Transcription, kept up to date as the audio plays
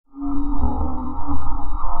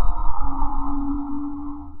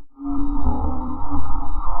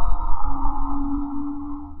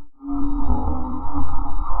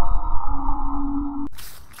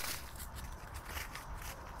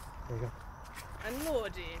And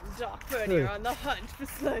Lordy and DarkPony are on the hunt for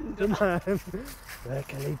Slender Man. Where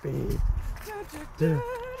can he be?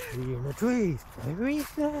 In the trees. Where is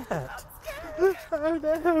that? Oh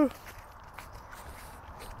no!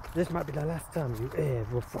 This might be the last time you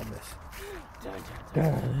ever promise. What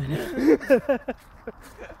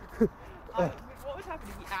would happen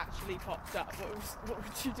if he actually popped up? What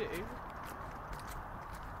would you do?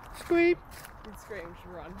 Scream! You'd scream,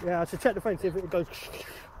 should run. Yeah, I should check the phone, see if it goes.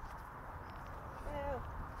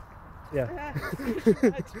 Yeah.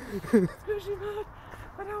 Squishy mud.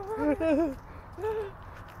 I don't want it.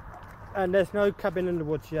 And there's no cabin in the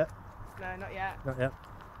woods yet. No, not yet. Not yet.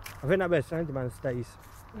 I think that's where Slender Man stays.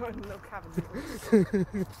 Not in a little cabin in the woods.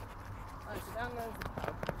 Alright, so down there.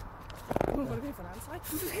 Oh, what are we for outside?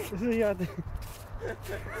 Yeah.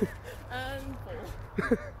 And fall.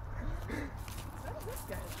 Where's this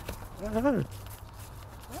going? I don't know.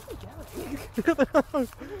 Where are we going? We're on a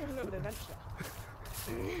little adventure.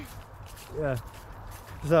 Yeah.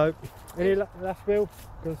 So, any last will?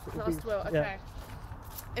 Last will, okay. Yeah.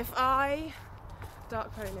 If I,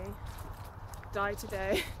 DarkPony, die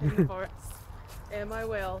today in the forest, in my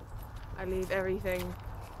will, I leave everything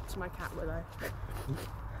to my cat Willow.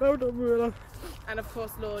 Well done, Willow. And of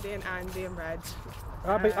course Lordy and Andy and Reg.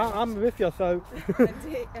 I'm with you, so.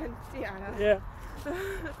 and Deanna. Yeah.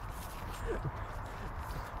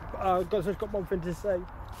 I've just got one thing to say.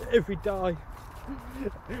 If we die,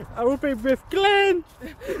 I will be with Glenn!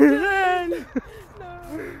 Glenn!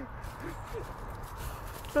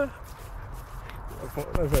 No. I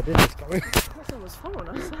thought where this is going. That one was falling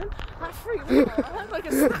on us then. That freaked me out. I had like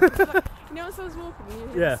a snap. Like, you know, as I was walking, you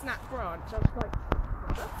hear a snap branch. I was like,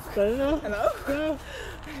 Hello? hello?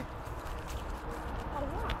 Oh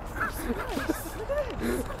wow. Nice.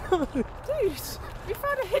 Dude, we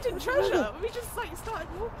found a hidden treasure. We just like started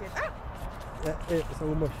walking. Ah. Yeah, it's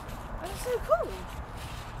almost. That's so cool.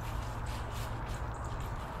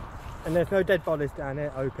 And there's no dead bodies down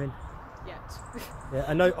here open. Yet. Yeah,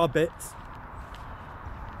 and no hobbits.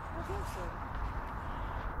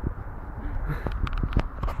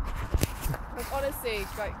 Like, honestly,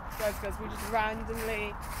 like guys, we just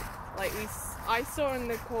randomly, like I saw in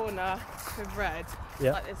the corner with Red,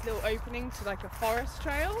 like this little opening to like a forest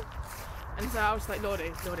trail, and so I was like, Lordy,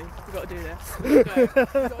 we've got to do this. We've got to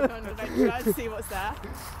go on an adventure and see what's there.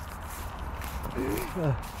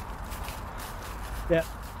 Yeah,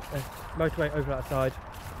 motorway over that side.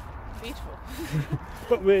 Beautiful.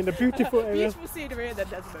 But we're in a beautiful area. Beautiful scenery, and then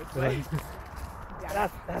there's a motorway. Yeah.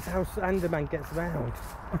 That's how Slender Man gets around.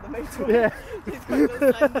 On the motorway. Yeah. He's got a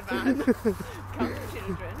little Slender van. Come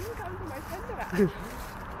children, come to my Slender van.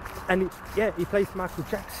 And he plays Michael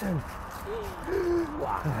Jackson.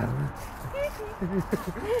 Wow.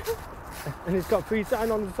 And he's got free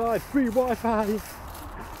sign on the side, free Wi-Fi.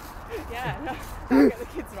 Yeah, that'll get the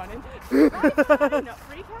kids running. Wi-Fi, not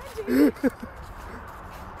free candy.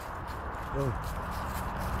 Oh.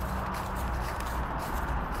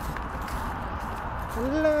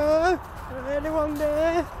 Hello? Anyone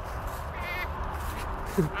there?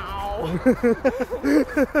 Ow.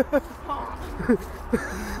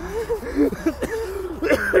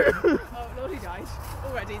 Oh, Lordy died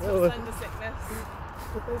already. He's got slender sickness.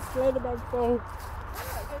 It's Slender Man's fault.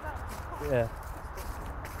 Yeah.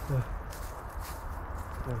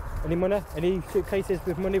 Any money? Any suitcases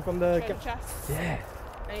with money from the chest? Yeah.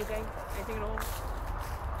 Anything at all?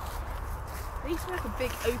 They used to have a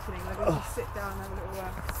big opening where we just sit down and have a little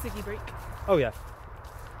ciggy break. Oh yeah.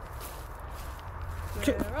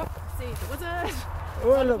 We're up, see the wizard.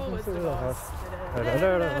 Oh, look, forwards look, the look, boss.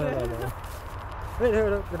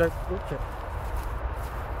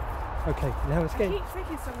 Okay, now it's I getting. keep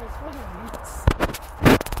thinking someone's following me.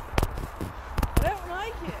 I don't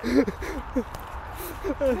like it.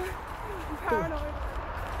 I'm paranoid.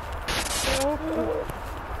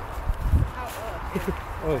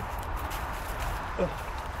 Oh.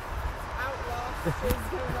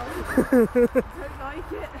 Outlast. Don't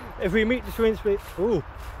like it. If we meet the twins, we. Ooh.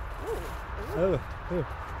 Oh. We'll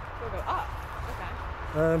go up.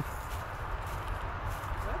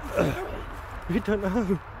 Okay. We don't know.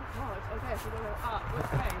 God, okay, so we'll go up.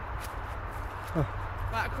 Which way?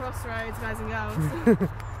 Like crossroads, guys and girls.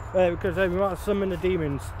 Because we might summon the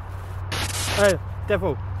demons. Hey,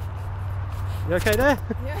 devil. You okay there?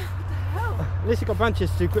 Yeah, what the hell? At least you got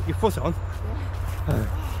branches to grip your foot on.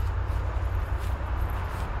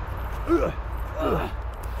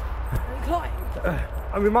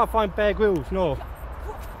 And we might find Bear Grylls, no.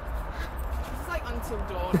 It's like until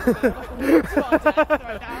dawn. Like, to our death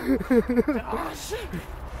right now. Gosh.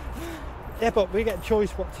 Yeah, but we get a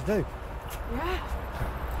choice what to do. Yeah.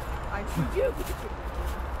 I choose you.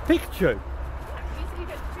 Pikachu. you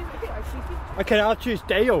get to choose what you do? I choose you. Okay, I'll choose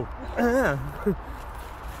Dale.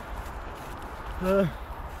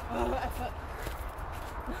 Oh, effort.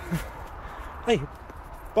 Hey,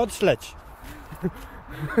 bod sledge.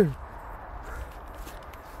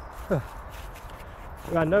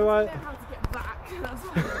 I know I don't know how to get back. That's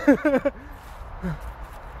why.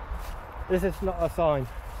 This is not a sign.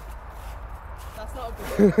 That's not a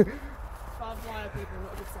good sign. Barbed wire people,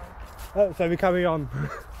 not a good sign. Oh, so we carry on.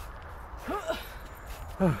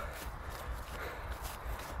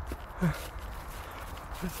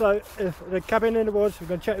 So, if the cabin in the woods, we're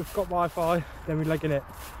going to check if we've got Wi-Fi, then we're legging it.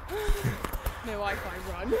 No Wi-Fi,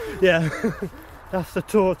 run. Yeah, that's the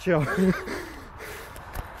torture.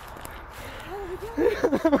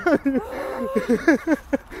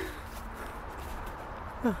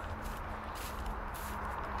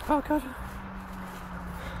 Oh God.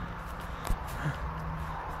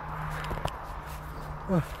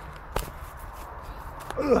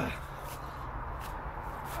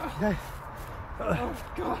 Okay. Oh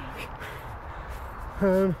God.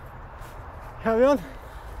 Carry on.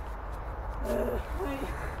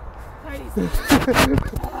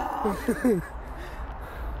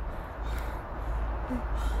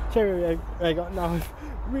 Cherry egg got knife.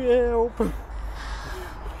 Real.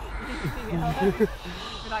 You're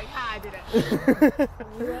like, I did it.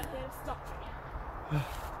 Stop me.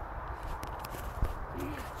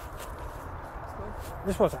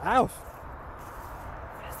 This was a house.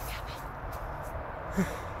 Where's the cabin?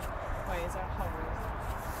 Wait, is there a hole?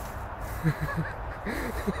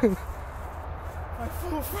 I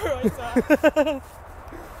fall through it, sir.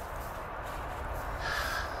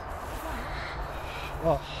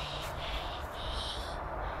 What?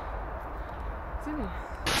 What's in here?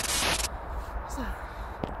 What's that?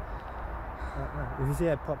 If you see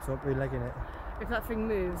it pops up, we're legging it. If that thing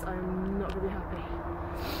moves, I'm not going to be happy.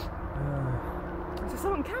 Is there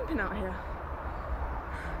someone camping out here?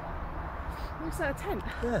 Looks like a tent.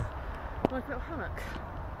 Yeah. Like a little hammock.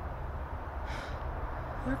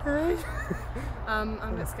 Okay. I'm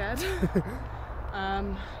a bit scared. Okay.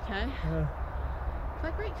 Is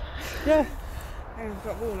that great? Yeah. I've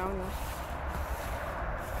got a wall now anyway.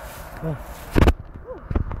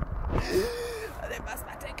 A bit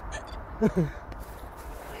asthmatic. What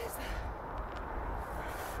is that?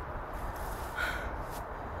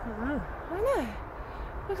 I don't know. I know.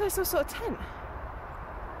 Looks like some sort of tent.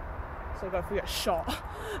 So if we get shot.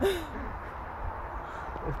 There's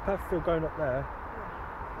path still going up there.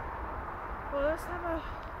 Well, let's have a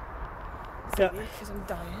because I'm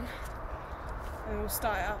dying. And we'll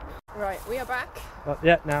start it up. Right, we are back.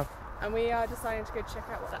 Yeah, now. And we are deciding to go check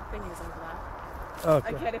out what that thing is under there.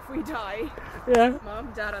 Okay. Again, if we die. Yeah.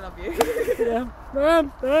 Mum, Dad, I love you. Yeah.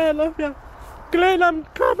 Mum, I love you. Glenn, I'm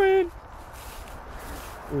coming.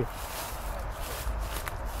 Ooh.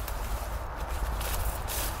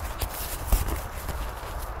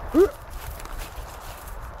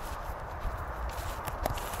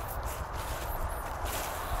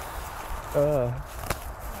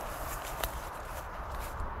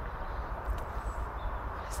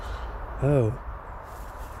 Oh.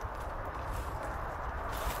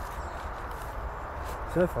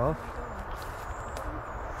 So far.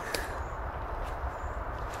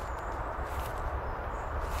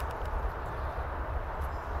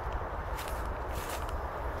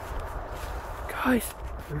 Guys,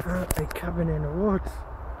 we found a cabin in the woods.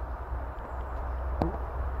 Oh.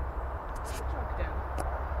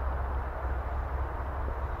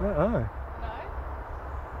 No?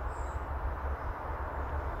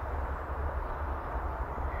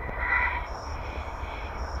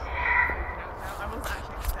 I wasn't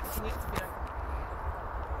actually expecting it to be like a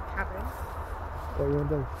cabin. What do you want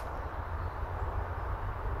to do?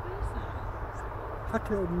 What is that? It's like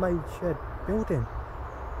a little made shed building.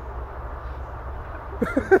 I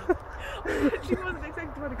actually wasn't expecting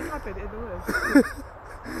to find a cabin in the woods.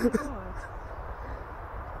 Oh my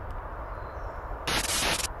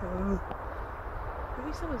God.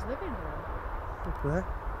 Maybe someone's living there. Up there.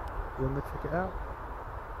 You want to check it out?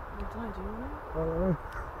 I'll die, do you want to? I don't know.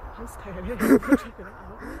 I'm staying here. I'm checking it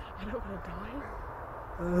out. I don't want to die.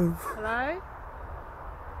 Hello?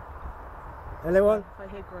 Anyone? If I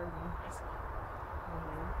hear groaning, it's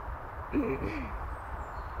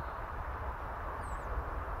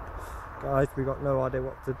Guys, we got no idea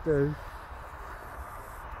what to do.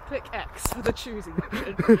 Click X for the choosing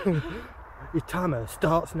option. Your timer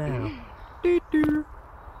starts now. Doo doo.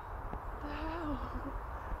 Wow.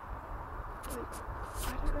 I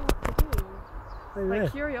don't know what to do. Oh, Like yeah.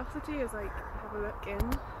 curiosity is like have a look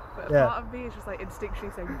in, but a Yeah. part of me is just like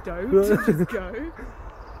instinctually saying don't, just go.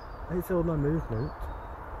 It's all my movement.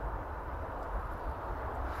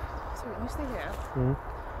 So you stay here. Mm.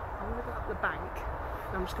 I'm gonna go up the bank.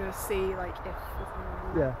 And I'm just gonna see like if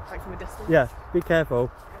like from a distance. Yeah, be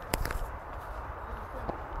careful.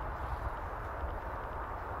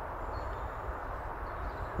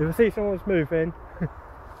 If I see someone's moving.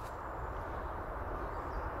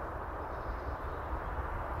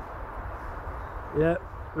 Yeah,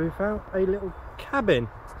 we found a little cabin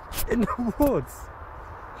in the woods.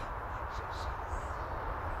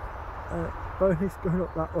 Bonnie's going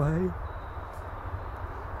up that way.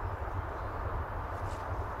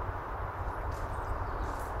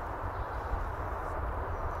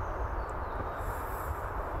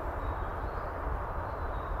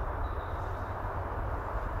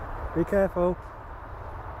 Be careful.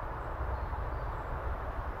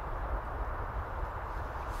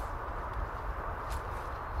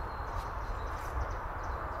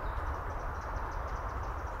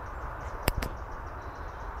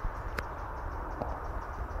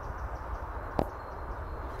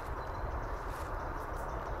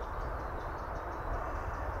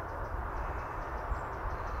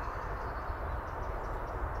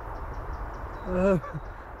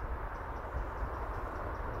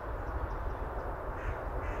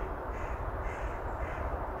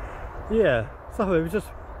 Yeah, so it was just,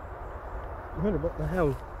 I wonder what the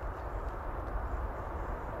hell.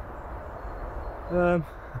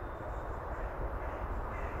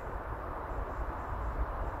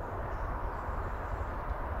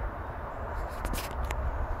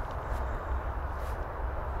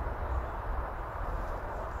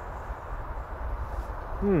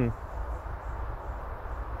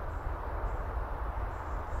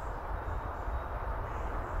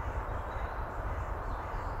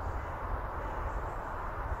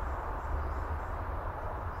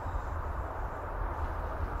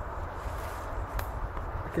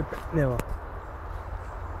 Get back now.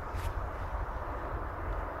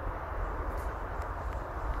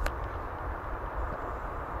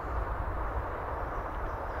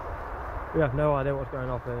 We have no idea what's going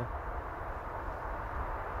on here.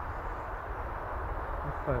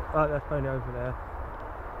 Oh, that's Pony over there.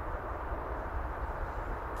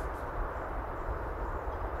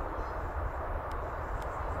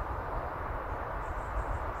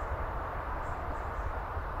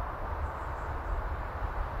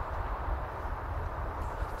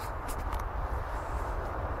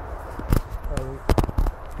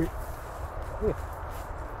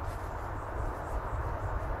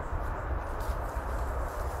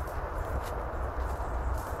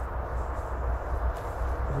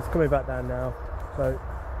 It's coming back down now, so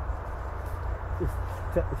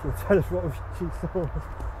she'll tell us what she saw. There's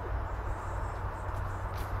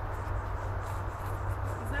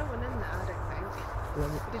no one in there, I don't think. Yeah.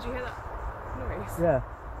 Did you hear that noise? Yeah.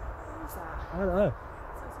 What was that? I don't know. It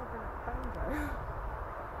sounds like a banjo.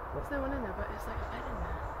 There's no one in there, but it's like a bed in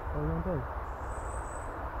there. What are you going to do?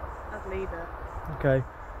 I'd leave it. Okay,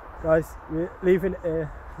 guys, we're leaving it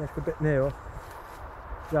here. Let's go a bit nearer.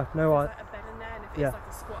 Yeah, no, There's like a bed in there, and if it's like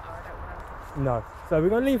a squatter, I don't want to. No, so we're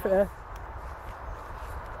going to leave it there.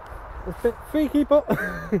 It's a bit freaky, but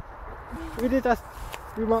we did ask.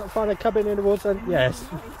 We might find a cabin in the woods, and yes.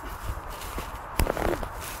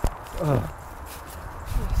 Oh.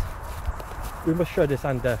 We must show this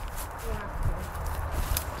under.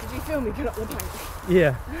 Did you film me get up the bank?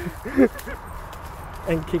 Yeah.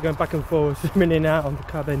 And keep going back and forth, zooming in and out on the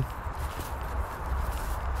cabin.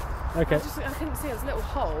 Okay. I couldn't see this little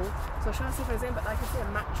hole, so I was trying to see if it was in, but I could see a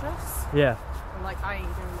mattress. Yeah. I'm like, I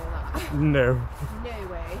ain't doing all that. No. No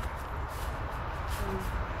way.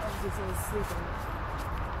 Obviously someone's sleeping.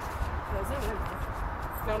 There's no one in there.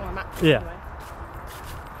 Going on a mattress anyway.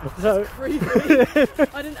 So that's creepy.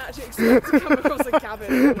 I didn't actually expect to come across a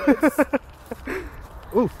cabin in the woods.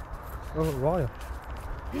 Ooh. Oh, Ryan.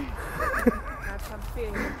 I'm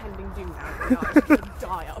feeling impending doom now. I'm just going to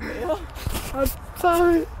die up here. I'm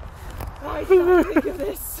sorry. Why did I think of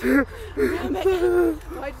this? Damn it.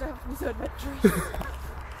 Why did I have to be so adventurous?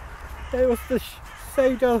 It was the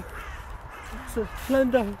Slender.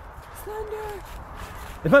 Slender.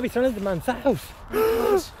 It might be Slender Man's house.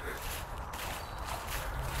 Oh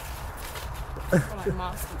like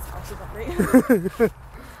Marston's house, isn't it?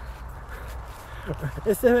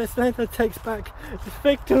 It's the Slender takes back his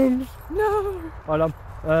victims. No. Hold on.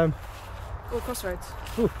 Oh, crossroads.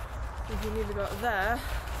 Ooh. If you need to go up there.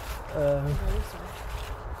 Go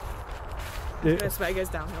this way. It goes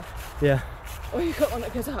downhill. Yeah. Oh, you got one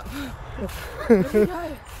that goes up. Where do you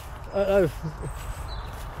go? Oh.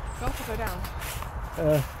 Go up or go down?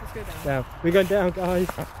 Let's go down. Down. We're going down, guys.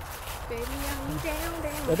 Baby, I'm down.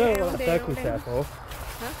 I don't know what that circle's there for.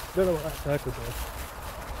 Huh? I don't know what that circle does.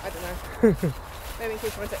 I don't know. Maybe in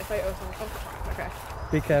case you want to take a photo or something. Oh, okay.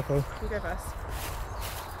 Be careful. You go first.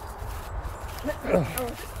 Oh,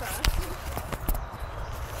 just first.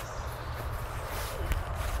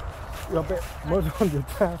 You're a bit mud on your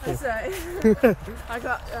taffy. That's right. I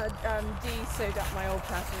got D sewed up my old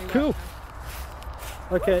personally. Cool.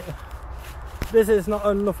 Okay. This is not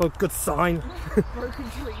enough a good sign.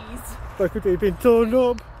 Broken trees. Broken trees been torn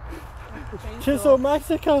up. Chisel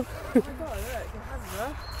Mexico. Oh my god, look, it has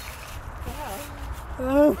that. What the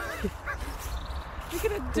hell? You're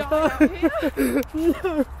gonna die out here?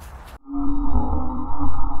 No.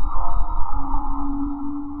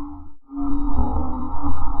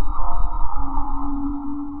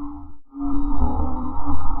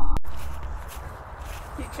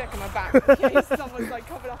 Keep checking my back in case someone's like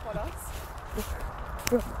coming up on us.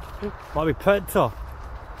 Might be Predator.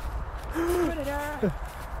 Predator.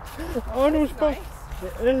 Oh no, it's Nice.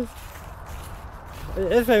 It is.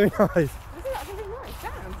 It is very nice. Isn't that really nice?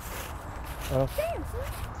 Damn. Oh. Damn, son.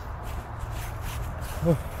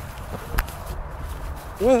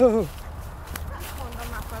 Whoa. That's a condom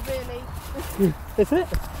mapper, really. Is it? Yeah,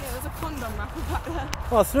 there's a condom mapper back there.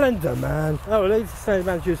 Oh, Slender Man. Oh, at least Slender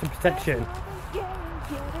Man's using protection.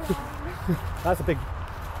 That's a big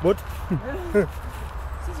wood. This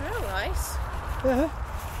is real nice. Yeah.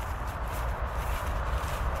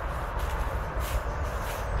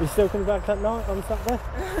 You still coming back at night on Saturday?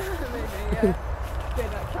 Maybe, yeah. Doing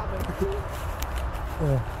that cabin.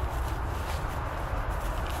 Yeah.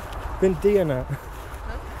 Been D in that. Huh?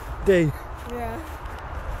 D. Yeah.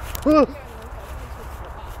 Oh.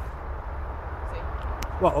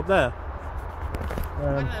 What, up there? I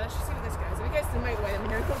don't know, let's just see where this goes. If it goes to the motorway, then we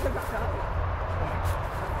know we'll go back up.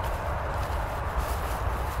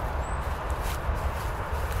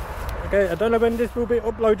 Okay, I don't know when this will be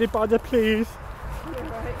uploaded, but please. You're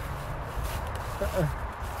right.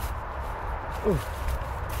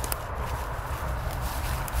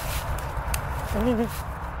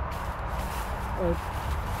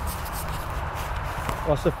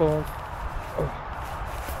 What's the phone?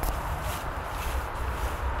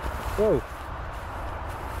 Whoa.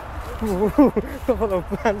 What a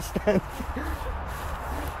bandstand.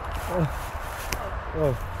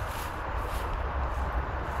 Whoa.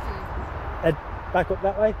 Head back up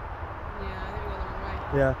that way? Yeah, I think we're going the wrong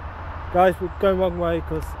way. Yeah. Guys, we're going wrong way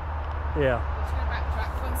because, yeah. I'm just going to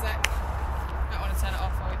backtrack. 1 sec. Might want to turn it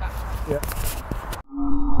off while we backtrack. Yeah.